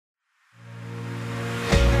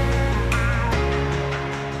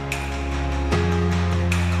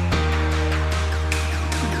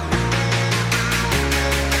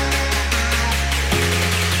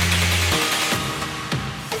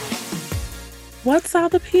What's all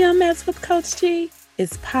the PMS with Coach G?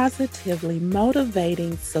 Is positively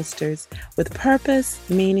motivating sisters with purpose,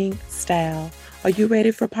 meaning, style. Are you ready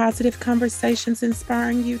for positive conversations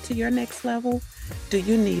inspiring you to your next level? Do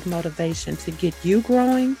you need motivation to get you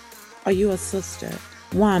growing? Are you a sister,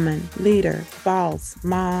 woman, leader, boss,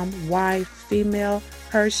 mom, wife, female,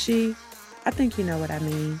 her, she? I think you know what I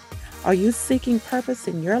mean. Are you seeking purpose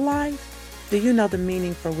in your life? Do you know the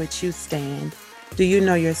meaning for which you stand? Do you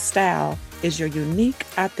know your style is your unique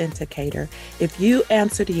authenticator? If you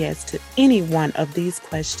answered yes to any one of these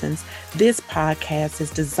questions, this podcast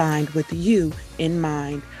is designed with you in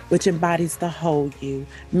mind, which embodies the whole you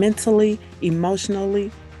mentally,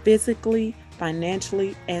 emotionally, physically,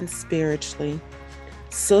 financially, and spiritually.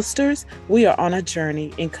 Sisters, we are on a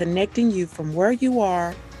journey in connecting you from where you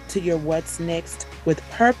are to your what's next with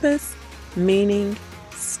purpose, meaning,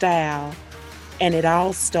 style, and it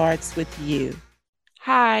all starts with you.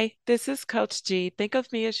 Hi, this is Coach G. Think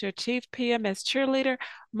of me as your chief PMS cheerleader,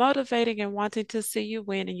 motivating and wanting to see you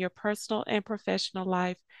win in your personal and professional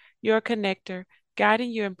life. Your connector, guiding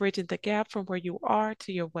you and bridging the gap from where you are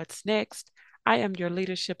to your what's next. I am your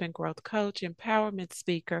leadership and growth coach, empowerment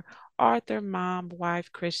speaker, author, mom,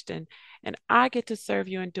 wife, Christian, and I get to serve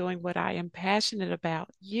you in doing what I am passionate about.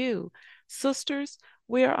 You, sisters,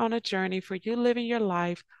 we are on a journey for you living your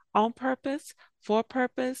life on purpose, for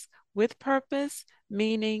purpose, with purpose,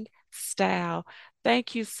 meaning, style.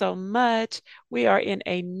 Thank you so much. We are in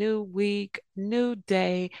a new week, new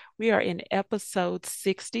day. We are in episode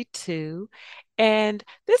 62. And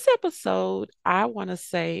this episode, I want to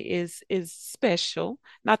say is special.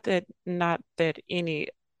 Not that any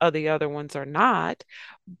of the other ones are not,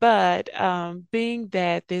 but being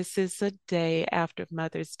that this is a day after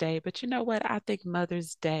Mother's Day. But you know what? I think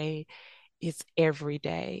Mother's Day is every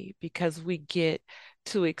day because we get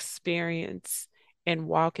to experience and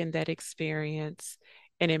walk in that experience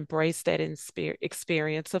and embrace that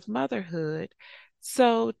experience of motherhood.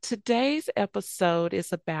 So today's episode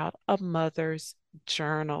is about a mother's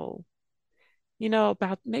journal,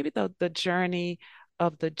 about maybe the journey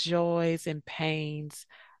of the joys and pains,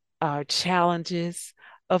 challenges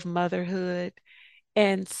of motherhood.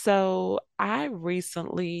 And so I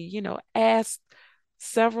recently, asked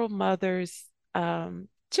several mothers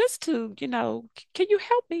just to, can you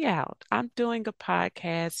help me out? I'm doing a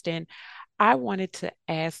podcast and I wanted to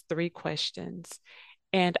ask three questions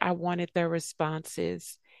and I wanted their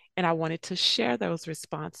responses and I wanted to share those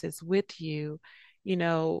responses with you,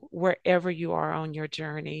 wherever you are on your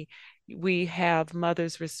journey. We have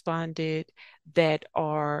mothers responded that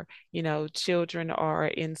are, children are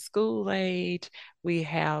in school age. We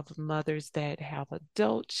have mothers that have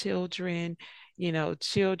adult children,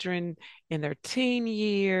 children in their teen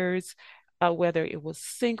years, whether it was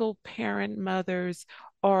single parent mothers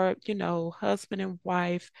or, husband and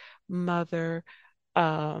wife mother,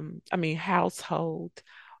 household,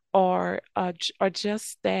 or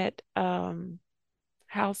just that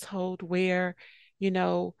household where, you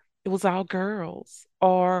know, it was all girls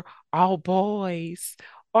or all boys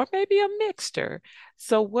or maybe a mixture.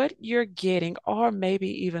 So what you're getting, or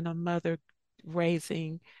maybe even a mother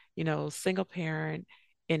raising, single parent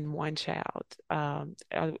in one child,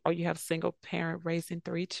 or you have single parent raising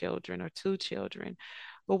three children or two children.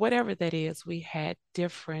 But whatever that is, we had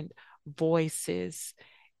different voices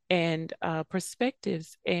and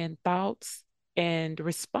perspectives and thoughts and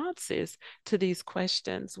responses to these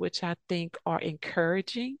questions, which I think are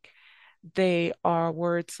encouraging. They are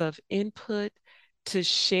words of input to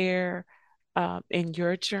share in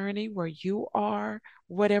your journey where you are,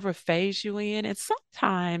 whatever phase you're in. And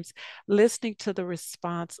sometimes listening to the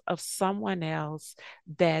response of someone else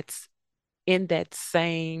that's in that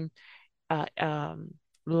same uh, um,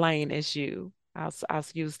 lane as you. I'll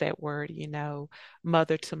use that word,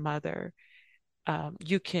 mother to mother.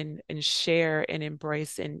 You can and share and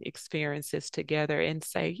embrace and experiences together and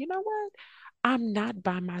say, you know what? I'm not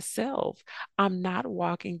by myself. I'm not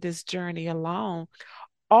walking this journey alone.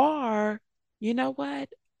 Or, you know what?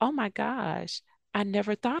 Oh my gosh, I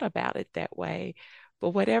never thought about it that way. But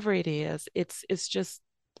whatever it is, it's just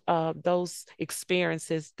those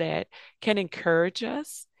experiences that can encourage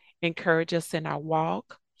us in our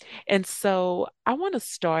walk. And so I want to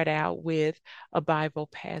start out with a Bible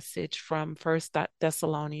passage from First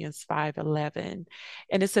Thessalonians 5:11.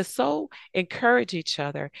 And it says, so encourage each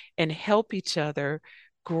other and help each other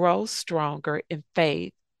grow stronger in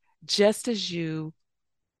faith, just as you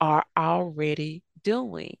are already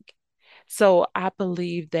doing. So I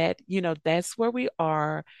believe that, that's where we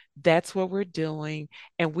are, that's what we're doing,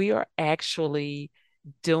 and we are actually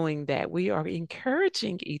doing that. We are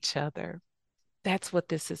encouraging each other. That's what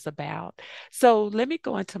this is about. So let me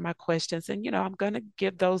go into my questions, and I'm going to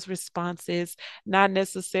give those responses, not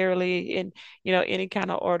necessarily in any kind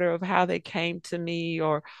of order of how they came to me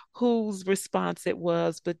or whose response it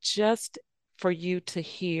was, but just for you to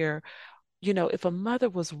hear. If a mother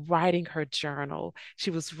was writing her journal, she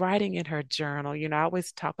was writing in her journal. I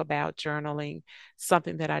always talk about journaling,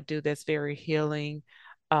 something that I do that's very healing.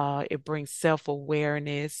 It brings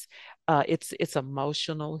self-awareness. It's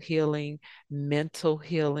emotional healing, mental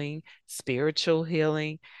healing, spiritual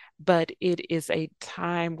healing. But it is a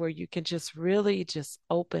time where you can just really just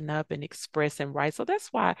open up and express and write. So that's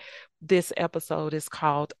why this episode is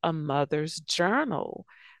called A Mother's Journal,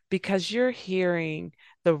 because you're hearing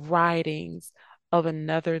the writings of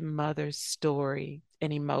another mother's story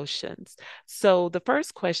and emotions. So the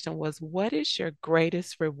first question was, what is your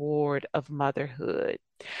greatest reward of motherhood?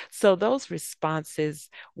 So those responses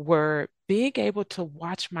were being able to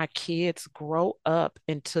watch my kids grow up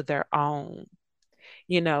into their own,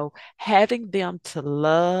 having them to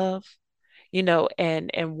love,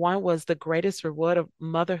 and one was the greatest reward of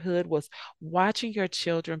motherhood was watching your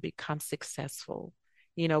children become successful,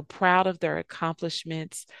 proud of their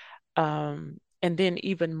accomplishments, and then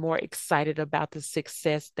even more excited about the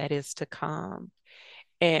success that is to come.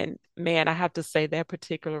 And man, I have to say that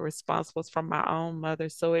particular response was from my own mother.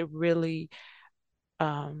 So it really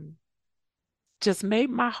um, just made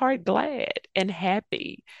my heart glad and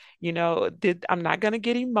happy. I'm not going to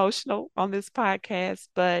get emotional on this podcast,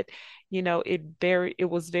 but it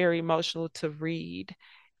was very emotional to read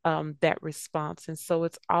that response. And so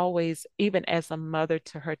it's always, even as a mother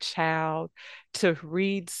to her child, to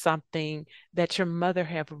read something that your mother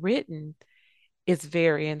have written is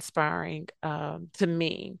very inspiring to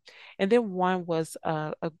me. And then one was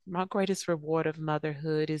my greatest reward of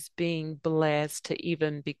motherhood is being blessed to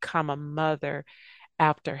even become a mother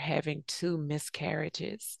after having two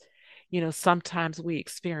miscarriages. Sometimes we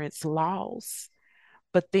experience loss,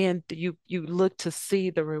 but then you look to see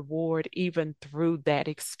the reward even through that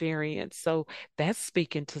experience. So that's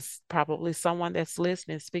speaking to probably someone that's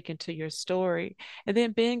listening, speaking to your story, and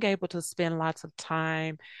then being able to spend lots of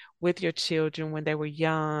time with your children when they were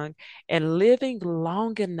young and living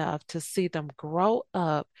long enough to see them grow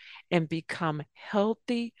up and become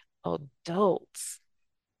healthy adults.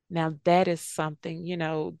 Now that is something,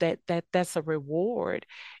 that's a reward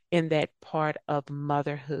in that part of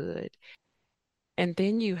motherhood. And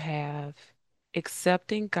then you have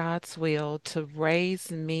accepting God's will to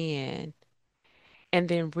raise men and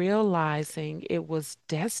then realizing it was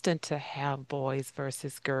destined to have boys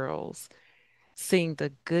versus girls, seeing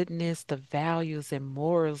the goodness, the values, and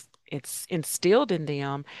morals it's instilled in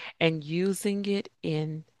them and using it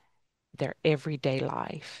in their everyday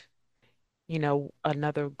life.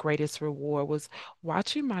 Another greatest reward was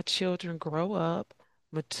watching my children grow up,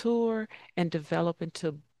 mature, and develop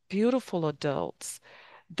into beautiful adults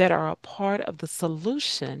that are a part of the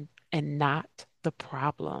solution and not the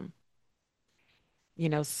problem.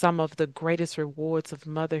 Some of the greatest rewards of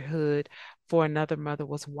motherhood for another mother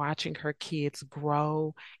was watching her kids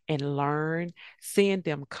grow and learn, seeing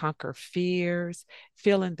them conquer fears,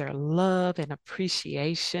 feeling their love and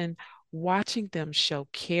appreciation, watching them show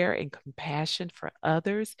care and compassion for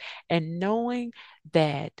others, and knowing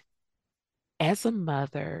that as a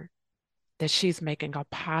mother, that she's making a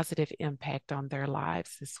positive impact on their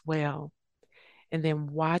lives as well. And then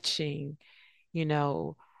watching, you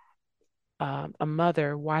know, a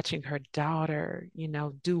mother watching her daughter,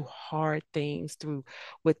 do hard things through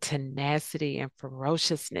with tenacity and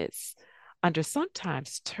ferociousness under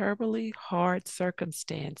sometimes terribly hard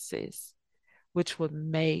circumstances, which would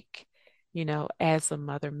make, as a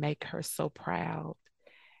mother, make her so proud.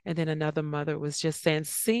 And then another mother was just saying,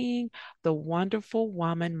 seeing the wonderful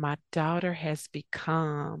woman my daughter has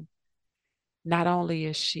become, not only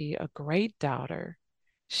is she a great daughter,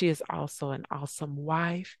 she is also an awesome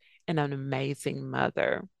wife and an amazing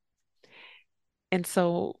mother. And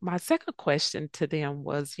so my second question to them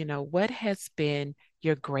was, what has been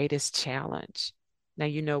your greatest challenge? Now,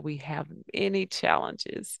 we have many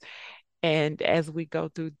challenges. And as we go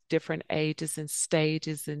through different ages and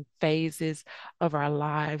stages and phases of our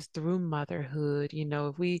lives through motherhood,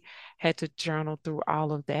 if we had to journal through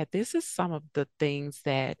all of that, this is some of the things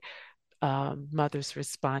that mothers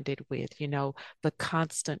responded with, the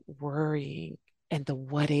constant worrying and the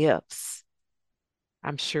what ifs.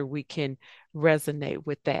 I'm sure we can resonate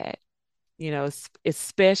with that,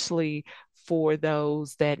 especially for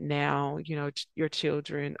those that now, your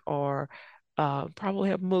children are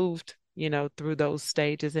probably have moved, through those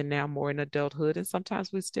stages and now more in adulthood. And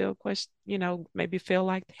sometimes we still question, maybe feel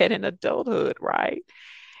like that in adulthood, right?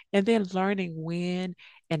 And then learning when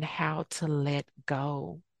and how to let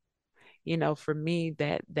go. For me,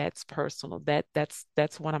 that's personal.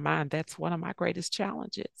 That's one of mine. That's one of my greatest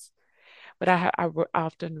challenges. But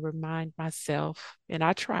often remind myself, and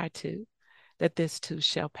I try to, that this too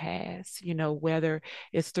shall pass. Whether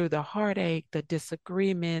it's through the heartache, the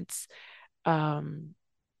disagreements, um,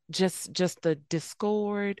 just the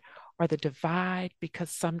discord or the divide, because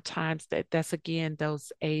sometimes that's again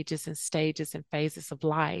those ages and stages and phases of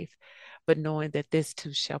life, but knowing that this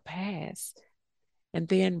too shall pass. And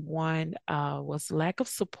then one was lack of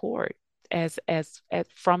support as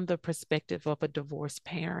from the perspective of a divorced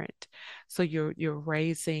parent. So you're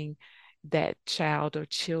raising that child or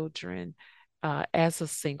children as a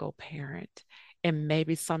single parent, and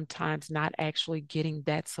maybe sometimes not actually getting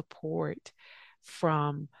that support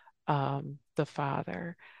from the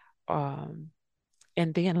father, um,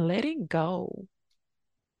 and then letting go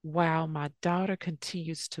while my daughter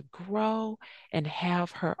continues to grow and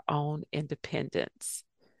have her own independence.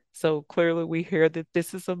 So clearly, we hear that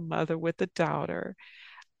this is a mother with a daughter,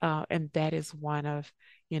 and that is one of,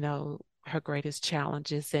 her greatest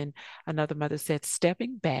challenges. And another mother said,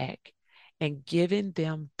 stepping back and giving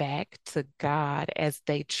them back to God as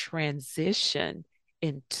they transition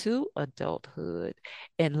into adulthood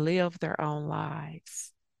and live their own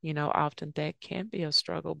lives. Often that can be a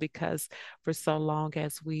struggle because for so long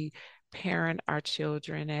as we parent our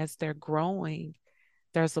children as they're growing,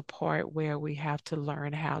 there's a part where we have to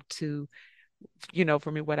learn how to,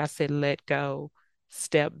 for me, what I said, let go,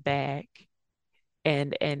 step back.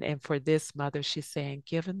 And for this mother, she's saying,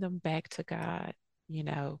 giving them back to God, you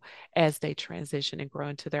know, as they transition and grow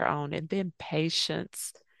into their own, and then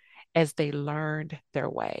patience as they learned their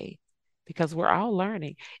way, because we're all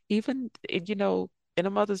learning. Even, in a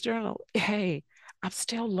mother's journal, hey, I'm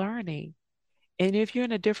still learning. And if you're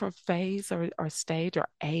in a different phase or stage or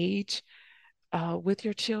age with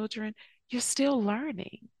your children, you're still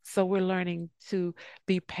learning. So we're learning to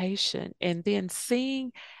be patient and then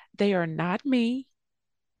seeing they are not me.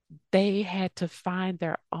 They had to find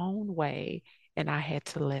their own way, and I had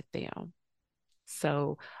to let them.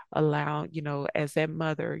 So allow, as that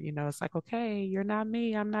mother, it's like, okay, you're not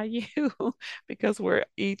me, I'm not you, because we're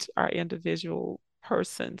each our individual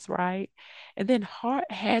persons, right? And then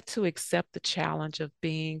Hart had to accept the challenge of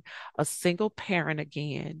being a single parent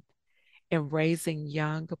again and raising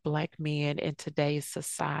young Black men in today's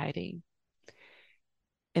society,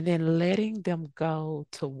 and then letting them go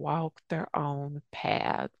to walk their own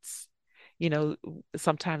paths. You know,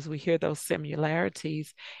 Sometimes we hear those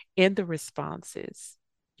similarities in the responses.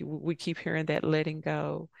 We keep hearing that letting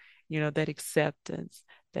go, that acceptance,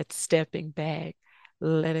 that stepping back,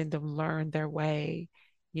 letting them learn their way.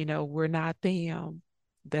 We're not them.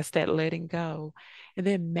 That's that letting go. And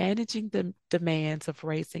then managing the demands of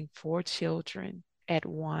raising four children at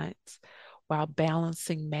once while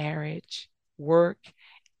balancing marriage, work,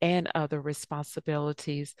 and other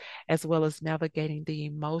responsibilities, as well as navigating the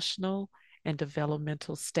emotional and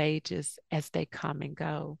developmental stages as they come and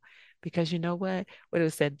go. Because you know what it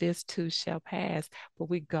was said, this too shall pass, but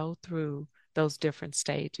we go through those different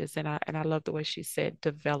stages. And I love the way she said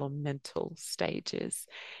developmental stages.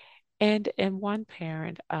 And one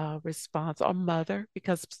parent response, or mother,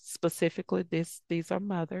 because specifically these are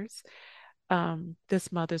mothers.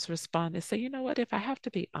 This mother's response is say, you know what, if I have to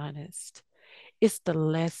be honest, it's the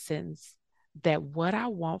lessons that what I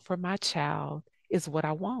want for my child is what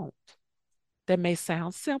I want. That may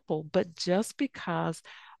sound simple, but just because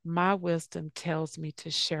my wisdom tells me to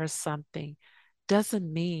share something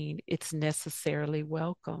doesn't mean it's necessarily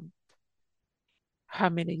welcome. How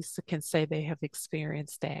many can say they have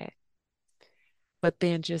experienced that? But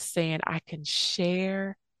then just saying, I can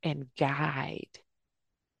share and guide.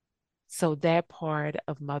 So that part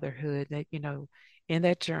of motherhood that, in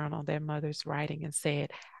that journal, that mother's writing and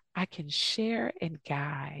said, I can share and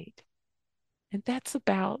guide. And that's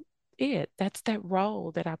about it. That's that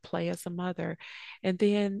role that I play as a mother. And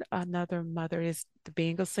then another mother is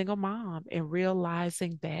being a single mom and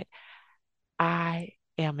realizing that I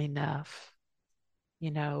am enough.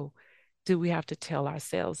 You know, do we have to tell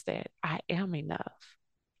ourselves that I am enough?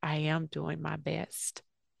 I am doing my best.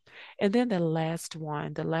 And then the last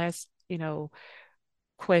one, the last,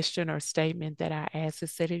 question or statement that I asked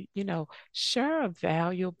is that, share a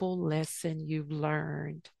valuable lesson you've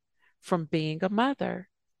learned from being a mother.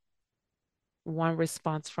 One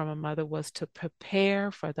response from a mother was to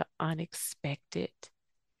prepare for the unexpected.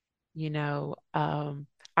 You know, I'm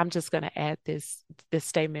just going to add this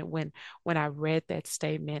statement. When I read that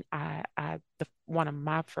statement, one of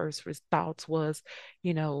my first thoughts was,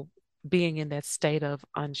 you know, being in that state of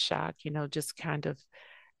unshock, just kind of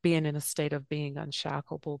being in a state of being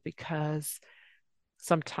unshockable, because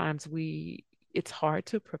sometimes it's hard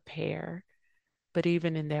to prepare, but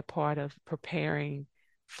even in that part of preparing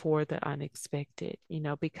for the unexpected,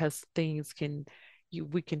 because things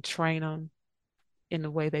we can train them in the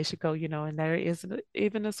way they should go, and there is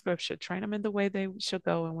even a scripture, train them in the way they should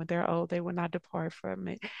go, and when they're old, they will not depart from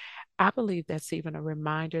it. I believe that's even a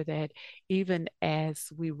reminder that even as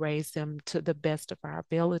we raise them to the best of our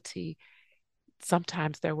ability,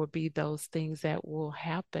 sometimes there will be those things that will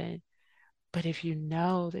happen. But if you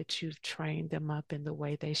know that you've trained them up in the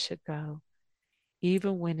way they should go,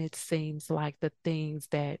 even when it seems like the things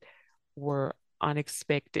that were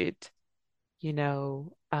unexpected, you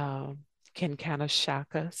know, um, can kind of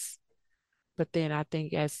shock us. But then I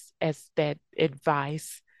think as that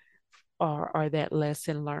advice or that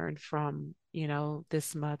lesson learned from,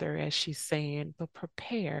 this mother, as she's saying, but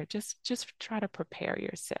prepare, just try to prepare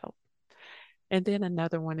yourself. And then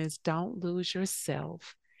another one is, don't lose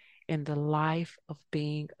yourself in the life of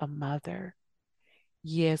being a mother.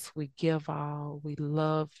 Yes, we give all, we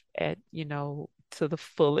love to the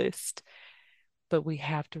fullest, but we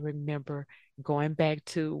have to remember, going back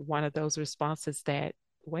to one of those responses, that,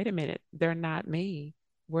 wait a minute, they're not me.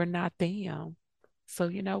 We're not them. So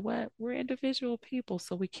you know what? We're individual people,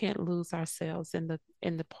 so we can't lose ourselves in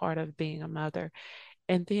the part of being a mother.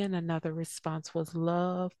 And then another response was,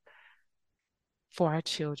 love for our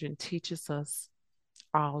children teaches us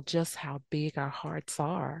all just how big our hearts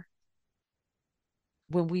are.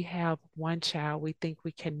 When we have one child, we think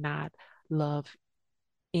we cannot love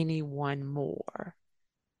anyone more.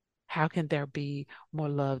 How can there be more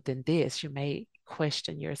love than this? You may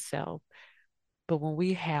question yourself. But when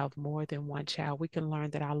we have more than one child, we can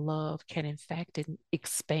learn that our love can, in fact,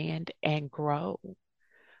 expand and grow.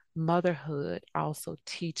 Motherhood also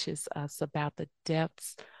teaches us about the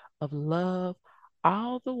depths of love,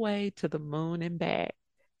 all the way to the moon and back.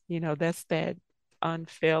 That's that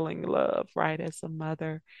unfailing love, right, as a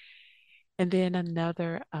mother. And then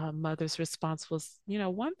another mother's response was,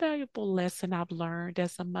 one valuable lesson I've learned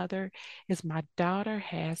as a mother is my daughter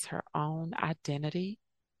has her own identity,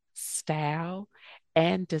 style,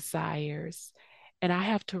 and desires. And I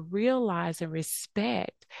have to realize and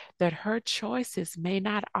respect that her choices may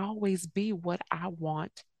not always be what I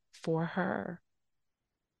want for her.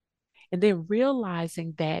 And then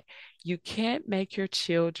realizing that you can't make your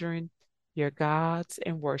children your gods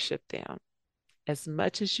and worship them. As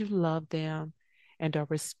much as you love them and are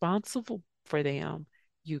responsible for them,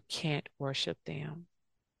 you can't worship them.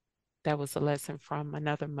 That was a lesson from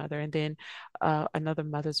another mother. And then another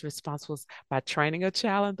mother's response was, by training a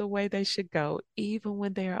child in the way they should go, even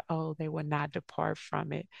when they are old, they will not depart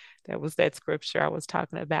from it. That was that scripture I was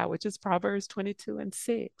talking about, which is Proverbs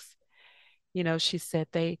 22:6. She said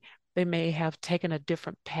they may have taken a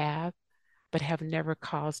different path, but have never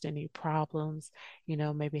caused any problems,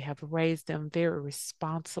 maybe have raised them very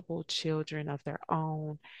responsible children of their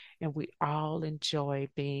own. And we all enjoy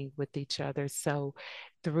being with each other. So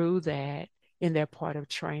through that, in their part of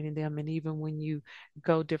training them, and even when you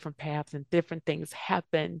go different paths and different things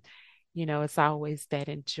happen, it's always that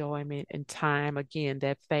enjoyment and time, again,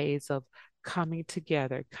 that phase of coming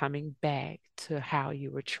together, coming back to how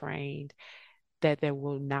you were trained, that there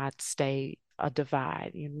will not stay a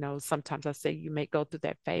divide. Sometimes I say you may go through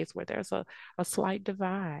that phase where there's a slight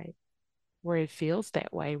divide, where it feels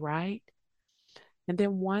that way, right? And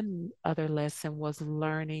then one other lesson was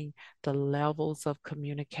learning the levels of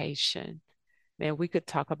communication. Man, we could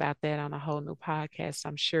talk about that on a whole new podcast,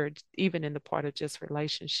 I'm sure, even in the part of just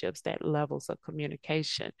relationships, that levels of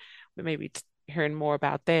communication. We may be hearing more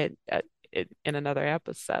about that in another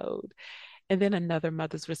episode. And then another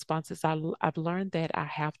mother's response is, I've learned that I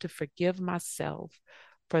have to forgive myself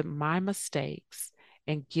for my mistakes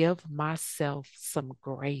and give myself some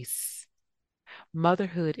grace.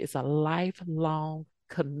 Motherhood is a lifelong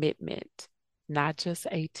commitment, not just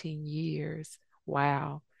 18 years.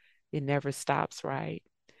 Wow, it never stops, right?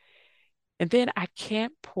 And then I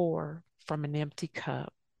can't pour from an empty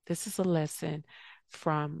cup. This is a lesson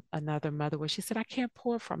from another mother where she said, I can't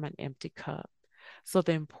pour from an empty cup. So,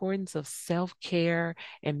 the importance of self care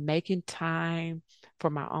and making time for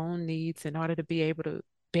my own needs in order to be able to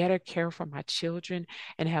better care for my children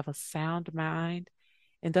and have a sound mind,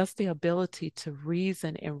 and thus the ability to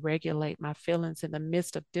reason and regulate my feelings in the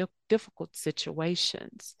midst of difficult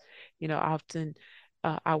situations. Often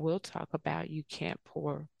I will talk about, you can't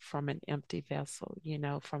pour from an empty vessel,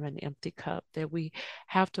 from an empty cup, that we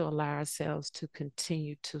have to allow ourselves to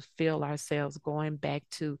continue to feel ourselves, going back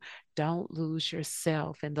to, don't lose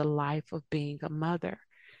yourself in the life of being a mother.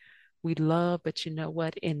 We love, but you know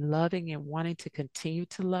what? In loving and wanting to continue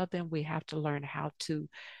to love them, we have to learn how to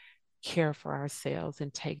care for ourselves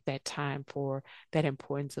and take that time for that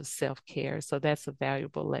importance of self-care. So that's a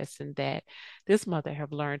valuable lesson that this mother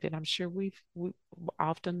have learned, and I'm sure we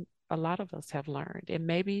often, a lot of us have learned. And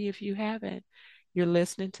maybe if you haven't, you're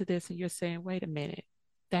listening to this and you're saying, wait a minute,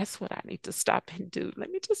 that's what I need to stop and do. Let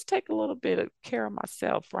me just take a little bit of care of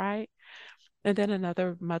myself, right? And then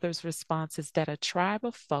another mother's response is that a tribe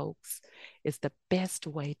of folks is the best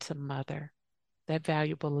way to mother. That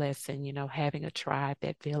valuable lesson, having a tribe,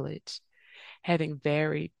 that village, having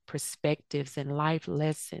varied perspectives and life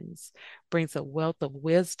lessons brings a wealth of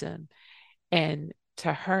wisdom. And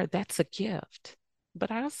to her, that's a gift.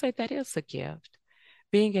 But I'll say that is a gift.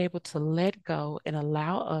 Being able to let go and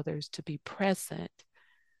allow others to be present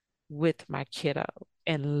with my kiddo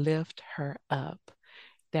and lift her up.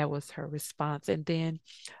 That was her response. And then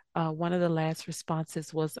one of the last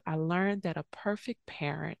responses was, I learned that a perfect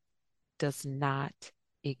parent does not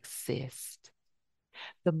exist.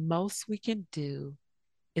 The most we can do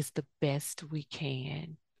is the best we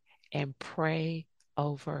can and pray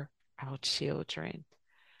over our children.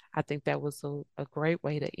 I think that was a great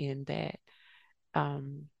way to end that,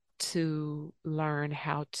 to learn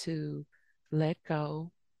how to let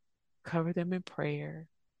go, cover them in prayer,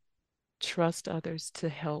 trust others to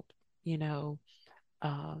help,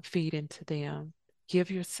 feed into them,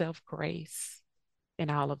 give yourself grace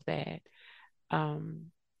and all of that. Um,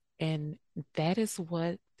 and that is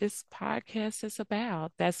what this podcast is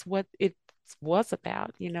about. That's what it was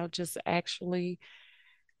about, just actually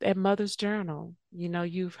that mother's journal.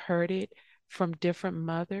 You've heard it from different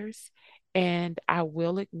mothers, and I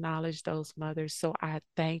will acknowledge those mothers. So I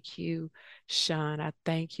thank you, Sean. I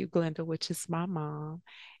thank you, Glenda, which is my mom.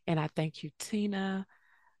 And I thank you, Tina,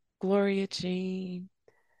 Gloria Jean,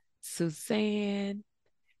 Suzanne,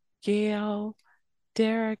 Gail,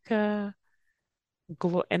 Derica,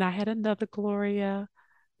 and I had another Gloria,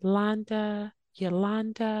 Londa,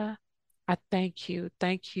 Yolanda. I thank you.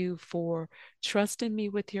 Thank you for trusting me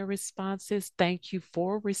with your responses. Thank you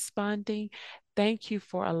for responding. Thank you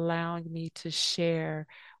for allowing me to share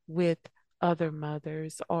with other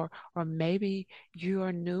mothers, or maybe you're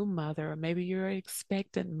a new mother, or maybe you're an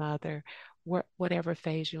expectant mother, whatever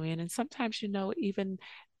phase you're in. And sometimes, even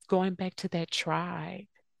going back to that tribe,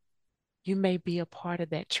 you may be a part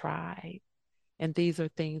of that tribe. And these are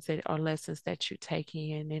things that are lessons that you take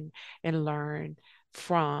in and learn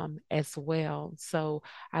from as well. So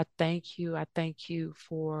I thank you. I thank you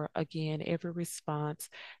for, again, every response.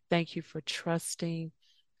 Thank you for trusting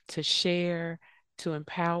to share, to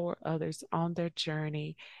empower others on their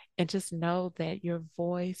journey. And just know that your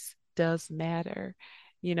voice does matter.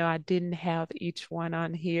 I didn't have each one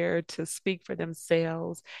on here to speak for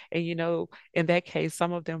themselves. And, in that case,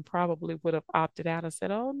 some of them probably would have opted out and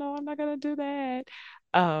said, oh, no, I'm not going to do that.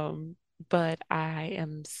 But I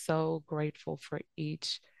am so grateful for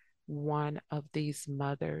each one of these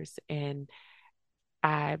mothers. And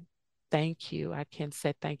I thank you. I can't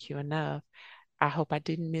say thank you enough. I hope I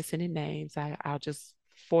didn't miss any names. I'll just,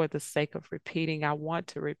 for the sake of repeating, I want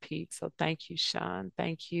to repeat. So thank you, Sean.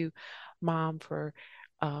 Thank you, Mom, for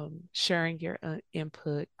sharing your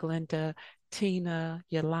input. Glenda, Tina,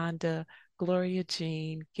 Yolanda, Gloria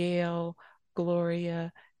Jean, Gail,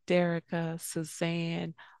 Gloria, Derica,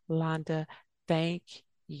 Suzanne, Londa, thank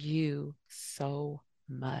you so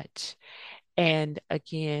much. And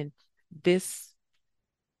again, this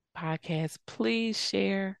podcast, please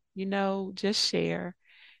share, just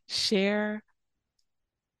share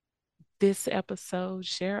this episode,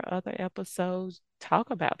 share other episodes, talk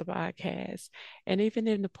about the podcast. And even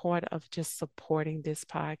in the part of just supporting this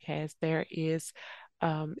podcast, there is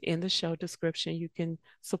in the show description, you can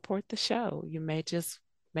support the show. You may just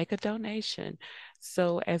make a donation.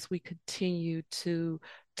 So as we continue to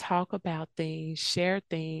talk about things, share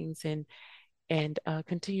things, and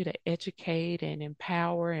continue to educate and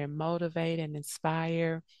empower and motivate and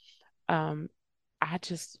inspire. I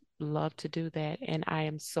just love to do that. And I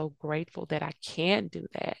am so grateful that I can do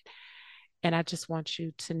that. And I just want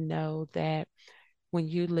you to know that when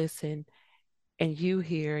you listen and you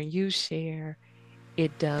hear and you share,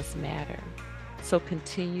 it does matter. So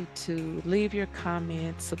continue to leave your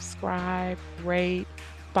comments, subscribe, rate,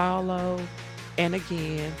 follow. And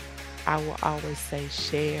again, I will always say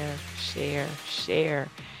share, share, share.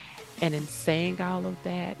 And in saying all of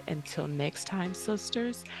that, until next time,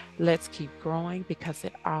 sisters, let's keep growing because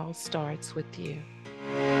it all starts with you.